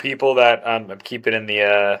cool people that I'm keeping in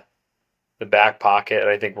the back pocket.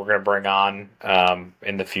 I think we're going to bring on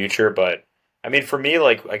in the future. But I mean, for me,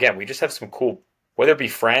 like again, we just have some cool, whether it be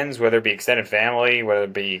friends, whether it be extended family, whether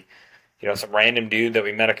it be some random dude that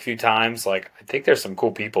we met a few times. Like I think there's some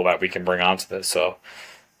cool people that we can bring onto this. So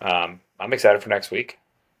I'm excited for next week.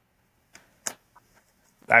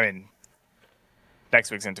 I mean,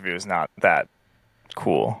 next week's interview is not that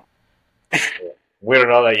cool. We don't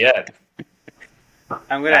know that yet.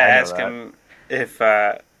 I'm going to ask him if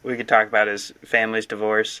we could talk about his family's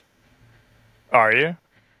divorce. Are you?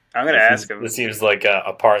 I'm going to ask him. This seems like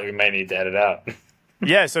a part we may need to edit out.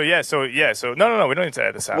 So no, we don't need to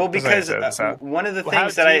edit this out. Well, because one of the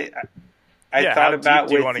things that I thought about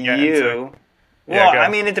with you. Well, I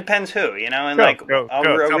mean, it depends who, and I'll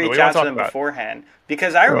reach out to them beforehand.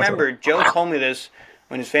 Because I remember Joe told me this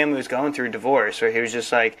when his family was going through divorce, where he was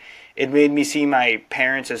just like, it made me see my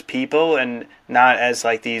parents as people and not as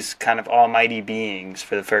like these kind of almighty beings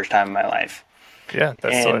for the first time in my life. Yeah,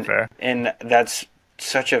 that's totally fair. And that's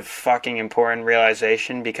such a fucking important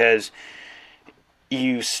realization, because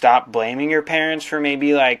you stop blaming your parents for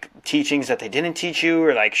maybe like teachings that they didn't teach you,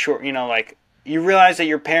 or like you realize that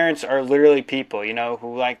your parents are literally people,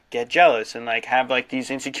 who like get jealous and like have like these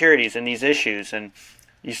insecurities and these issues, and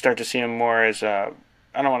you start to see them more as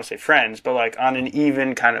I don't want to say friends, but like on an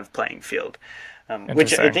even kind of playing field,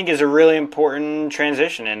 which I think is a really important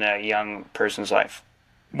transition in a young person's life.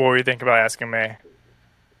 What were you thinking about asking me?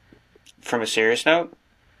 From a serious note?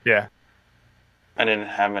 Yeah. I didn't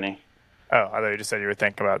have any. Oh, I thought you just said you were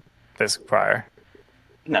thinking about this prior.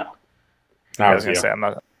 No. I was going to say, I'm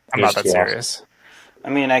not that serious. I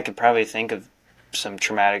mean, I could probably think of some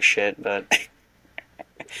traumatic shit, but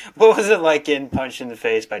what was it like getting punched in the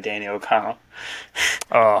face by Danny O'Connell?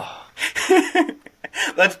 Oh.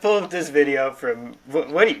 Let's pull up this video from,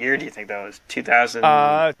 what year do you think that was?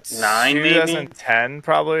 2009 maybe? 2010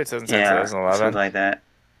 probably. 2010, 2011. Something like that.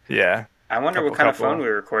 Yeah. I wonder what kind of phone we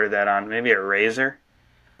recorded that on. Maybe a Razr?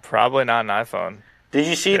 Probably not an iPhone. Did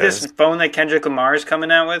you see this phone that Kendrick Lamar is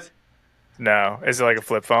coming out with? No. Is it like a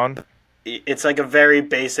flip phone? It's like a very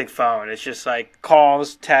basic phone. It's just like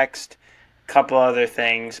calls, text, couple other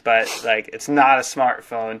things, but like it's not a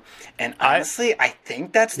smartphone. And honestly, I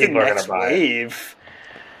think that's the next wave.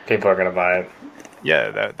 People are gonna buy it.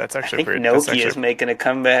 Yeah, that's actually pretty. I think Nokia is making a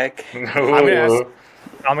comeback. I'm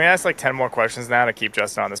gonna ask like 10 more questions now to keep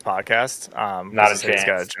Justin on this podcast. Not a chance. He's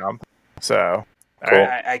gotta jump. So cool.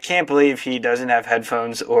 I can't believe he doesn't have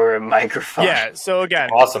headphones or a microphone. Yeah. So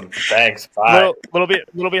again, awesome. Thanks. Bye.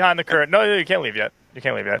 Little behind the curtain. No, you can't leave yet.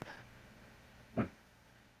 Okay,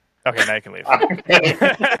 now you can leave.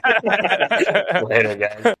 Later,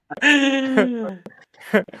 guys.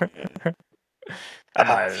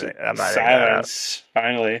 I'm not silence.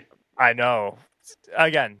 Finally. I know.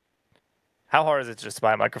 Again, how hard is it just to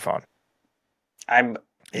buy a microphone? You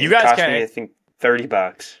guys can't. Me, I think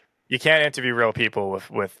 $30. You can't interview real people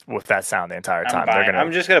with that sound the entire time.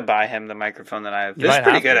 I'm just gonna buy him the microphone that I have. This is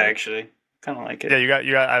pretty good, actually. Kind of like it. Yeah, you got.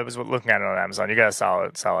 I was looking at it on Amazon. You got a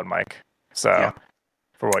solid mic. So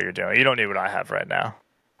for what you're doing, you don't need what I have right now.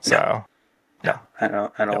 So no, I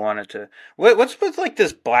don't want it to. What's with like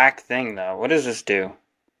this black thing though? What does this do?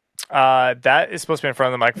 That is supposed to be in front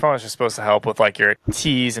of the microphone. It's just supposed to help with like your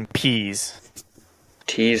T's and P's.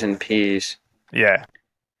 T's and P's. Yeah.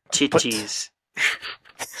 T's.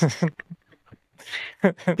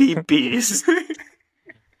 BBs.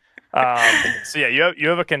 So yeah, you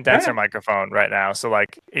have a condenser microphone right now. So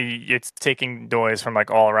like it's taking noise from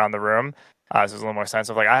like all around the room. So it's a little more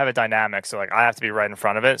sensitive. Like I have a dynamic, so like I have to be right in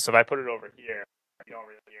front of it. So if I put it over here, you don't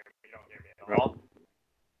hear me at all.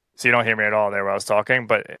 So you don't hear me at all there while I was talking.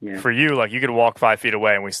 But for you, like you could walk 5 feet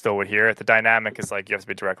away and we still would hear it. The dynamic is like you have to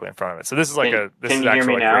be directly in front of it. So this is like this is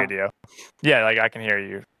actually like radio. Yeah, like I can hear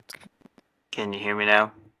you. Can you hear me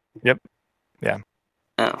now? Yep. Yeah.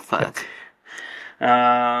 Oh fuck.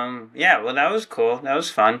 Yeah. Well, that was cool. That was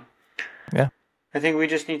fun. Yeah. I think we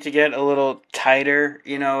just need to get a little tighter,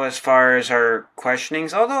 as far as our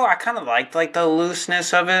questionings. Although I kind of liked like the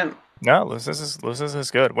looseness of it. No, looseness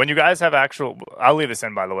is good. When you guys have actual, I'll leave this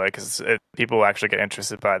in by the way because people will actually get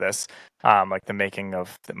interested by this, like the making of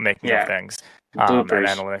things, and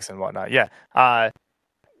analytics and whatnot. Yeah.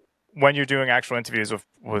 When you're doing actual interviews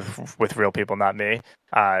with real people, not me,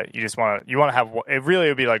 you want to have it. Really,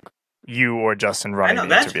 would be like you or Justin running the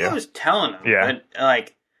interview. That's what I was telling him. Yeah. But,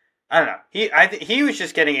 like, I don't know. He was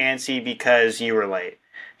just getting antsy because you were late.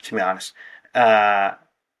 To be honest, I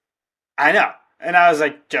know. And I was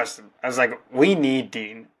like, Justin, we need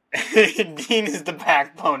Dean. Dean is the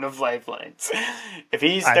backbone of Lifelines. If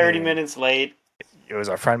he's 30 minutes late, it was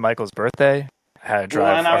our friend Michael's birthday. I had to drive.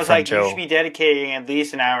 Well, and I was like, Joe. You should be dedicating at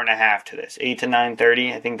least an hour and a half to this, 8 to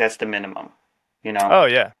 9:30. I think that's the minimum. You know? Oh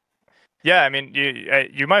yeah, yeah. I mean,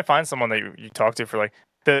 you might find someone that you talk to for like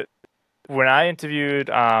when I interviewed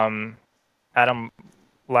Adam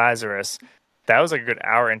Lazarus. That was like a good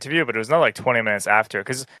hour interview, but it was not like 20 minutes after.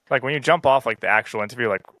 Because like when you jump off like the actual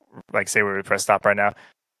interview, like say we press stop right now,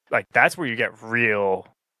 like that's where you get the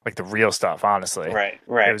real stuff, honestly. Right.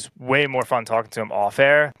 It was way more fun talking to him off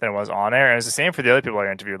air than it was on air. And it was the same for the other people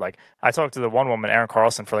I interviewed. Like I talked to the one woman, Erin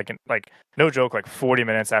Carlson, for like no joke, like 40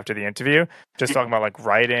 minutes after the interview, just talking about like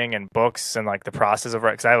writing and books and like the process of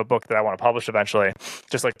writing. Because I have a book that I want to publish eventually,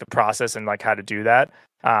 just like the process and like how to do that.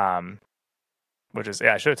 Which is,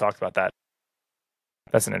 I should have talked about that.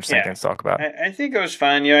 That's an interesting thing to talk about. I think it was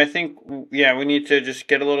fun. I think, we need to just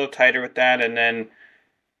get a little tighter with that. And then,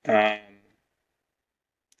 I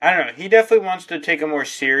don't know. He definitely wants to take a more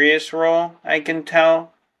serious role, I can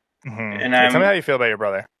tell. Mm-hmm. And tell me how you feel about your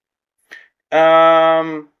brother.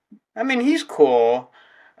 I mean, he's cool.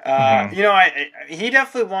 Mm-hmm. He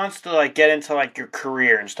definitely wants to like get into like your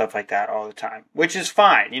career and stuff like that all the time, which is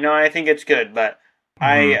fine. I think it's good, but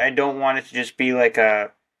I don't want it to just be like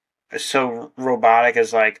so robotic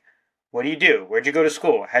as like, what do you do? Where'd you go to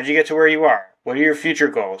school? How'd you get to where you are? What are your future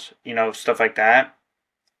goals? Stuff like that.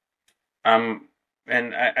 And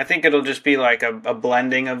I think it'll just be like a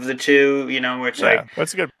blending of the two, where it's like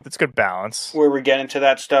that's good balance. Where we get into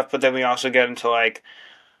that stuff, but then we also get into like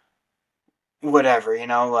whatever,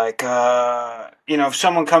 if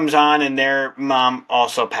someone comes on and their mom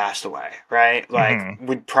also passed away, right? Like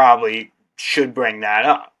we probably should bring that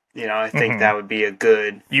up. I think that would be a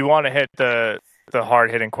good. You want to hit the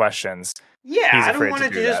hard hitting questions. Yeah, I don't want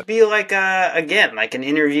it to just be like again, like an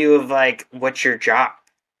interview of like, what's your job?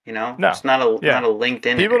 No, it's not a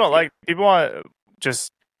LinkedIn. People want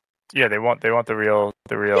just they want the real.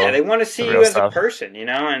 Yeah, they want to see you as a person,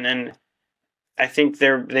 and then I think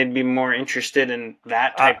they'd be more interested in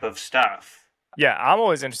that type of stuff. Yeah, I'm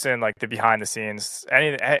always interested in like the behind the scenes,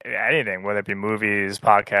 anything, whether it be movies,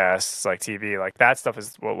 podcasts, like TV, like that stuff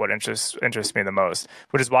is what interests me the most.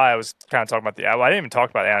 Which is why I was kind of talking about I didn't even talk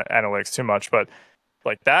about analytics too much, but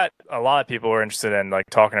like that, a lot of people were interested in like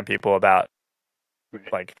talking to people about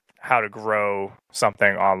like how to grow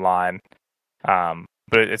something online. But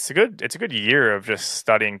it's a good year of just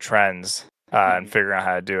studying trends. And figuring out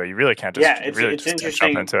how to do it. You really can't just it's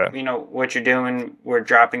interesting. Jump into it. What you're doing. We're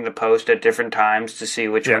dropping the post at different times to see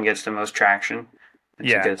which one gets the most traction.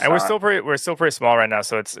 And we're still pretty small right now,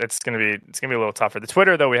 so it's gonna be a little tougher. The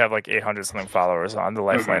Twitter though, we have like 800 something followers on the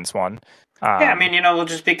Lifelines one. We'll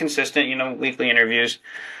just be consistent. Weekly interviews.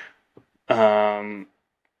 What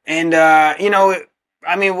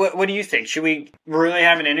do you think? Should we really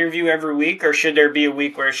have an interview every week, or should there be a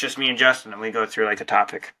week where it's just me and Justin and we go through like a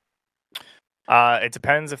topic? It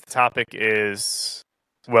depends if the topic is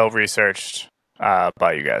well researched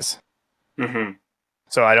by you guys. Mm-hmm.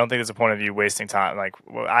 So I don't think there's a point of you wasting time. Like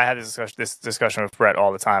I had this discussion with Brett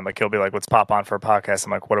all the time. Like he'll be like, "Let's pop on for a podcast."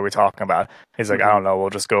 I'm like, "What are we talking about?" He's like, "I don't know. We'll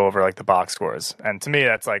just go over like the box scores." And to me,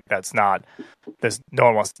 that's not. No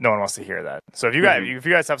one wants to hear that. So if you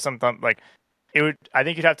guys have something like it would, I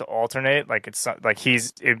think you'd have to alternate. Like it's like you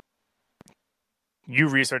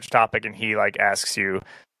research a topic and he like asks you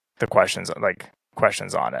the questions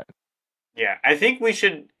on it. Yeah, I think we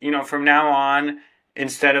should, from now on,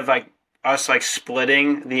 instead of like us like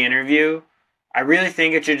splitting the interview, I really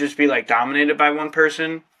think it should just be like dominated by one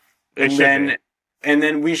person, and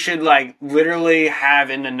then we should like literally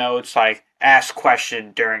have in the notes like ask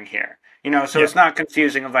question during here, so it's not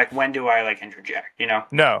confusing of like when do I like interject,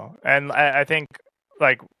 No, and I think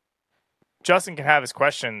like Justin can have his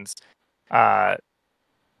questions.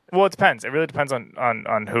 Well, it depends. It really depends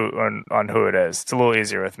on who it is. It's a little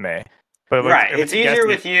easier with me, but right. It's easier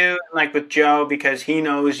with you, like with Joe, because he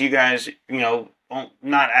knows you guys,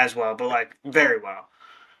 not as well, but like very well.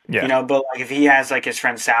 Yeah. But like if he has like his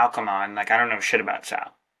friend Sal come on, like I don't know shit about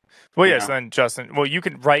Sal. Well, yes. So then Justin. Well, you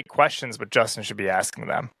could write questions, but Justin should be asking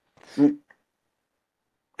them.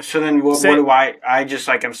 So then, what do I? I just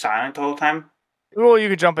like am silent the whole time. Well, you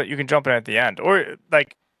can jump in at the end, or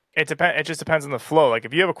like. It just depends on the flow. Like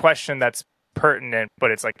if you have a question that's pertinent,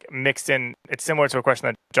 but it's like mixed in, it's similar to a question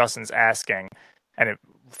that Justin's asking, and it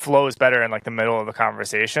flows better in like the middle of the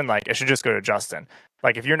conversation. Like it should just go to Justin.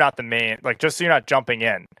 Like if you're not the main, like just so you're not jumping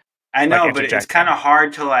in, I know, like, but it's interject kind them. of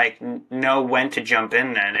hard to like know when to jump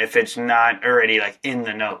in then if it's not already like in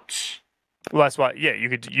the notes. Well, that's why. Yeah,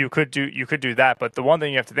 you could do that. But the one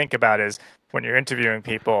thing you have to think about is when you're interviewing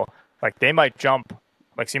people, like they might jump.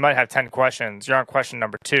 Like, so you might have 10 questions. You're on question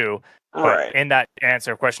number 2, but Right. in that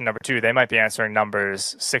answer, question number 2, they might be answering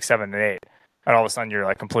numbers 6, 7, and 8, and all of a sudden you're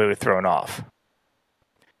like completely thrown off.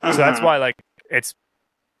 So that's why like it's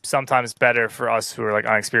sometimes better for us who are like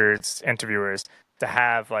unexperienced interviewers to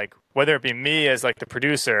have like whether it be me as like the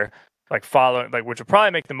producer like follow like which would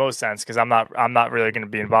probably make the most sense because I'm not really going to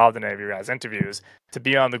be involved in any of your guys interviews to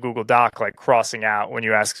be on the Google Doc like crossing out when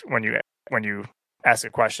you ask a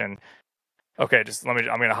question. Okay, just I'm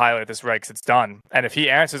going to highlight this right because it's done. And if he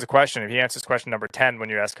answers question number 10 when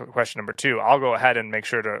you ask question number 2, I'll go ahead and make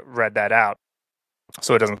sure to read that out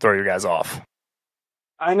so it doesn't throw you guys off.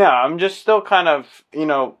 I know. I'm just still kind of,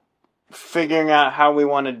 figuring out how we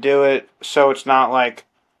want to do it so it's not like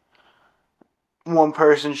one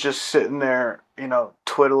person's just sitting there,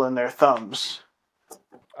 twiddling their thumbs.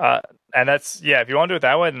 And that's if you want to do it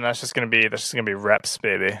that way, then that's just gonna be reps,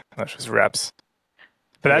 baby. That's just reps.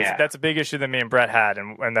 But that's a big issue that me and Brett had,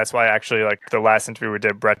 and that's why actually like the last interview we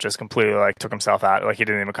did, Brett just completely like took himself out, like he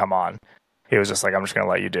didn't even come on. He was just like, I'm just gonna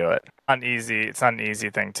let you do it. It's not an easy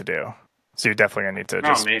thing to do. So you're definitely gonna need to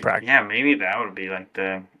just practice. Yeah, maybe that would be like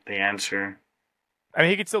the answer. I mean,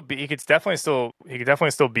 he could definitely still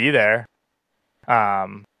be there.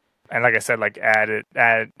 And like I said, like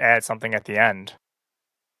add something at the end.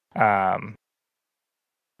 But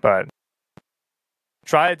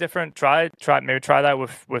try maybe try that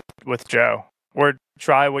with Joe, or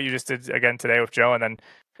try what you just did again today with Joe, and then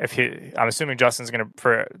I'm assuming Justin's gonna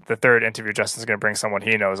for the third interview, Justin's gonna bring someone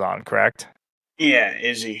he knows on, correct? Yeah,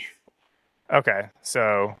 Izzy. Okay,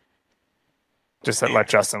 so just let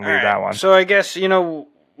Justin lead that one. So I guess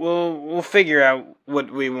we'll figure out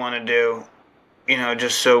what we want to do,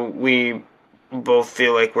 just so we both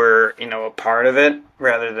feel like we're a part of it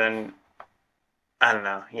rather than I don't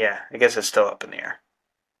know. Yeah, I guess it's still up in the air.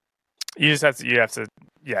 You have to.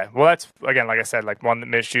 Yeah. Well, that's again, like I said, like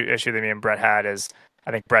one issue that me and Brett had is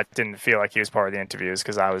I think Brett didn't feel like he was part of the interviews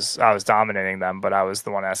because I was dominating them, but I was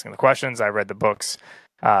the one asking the questions. I read the books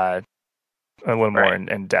a little more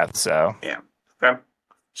in depth. So yeah, okay.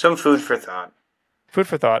 Some food for thought. Food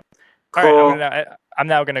for thought. Cool. All right, I'm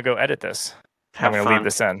now gonna go edit this. I'm gonna leave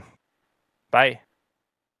this in. Bye.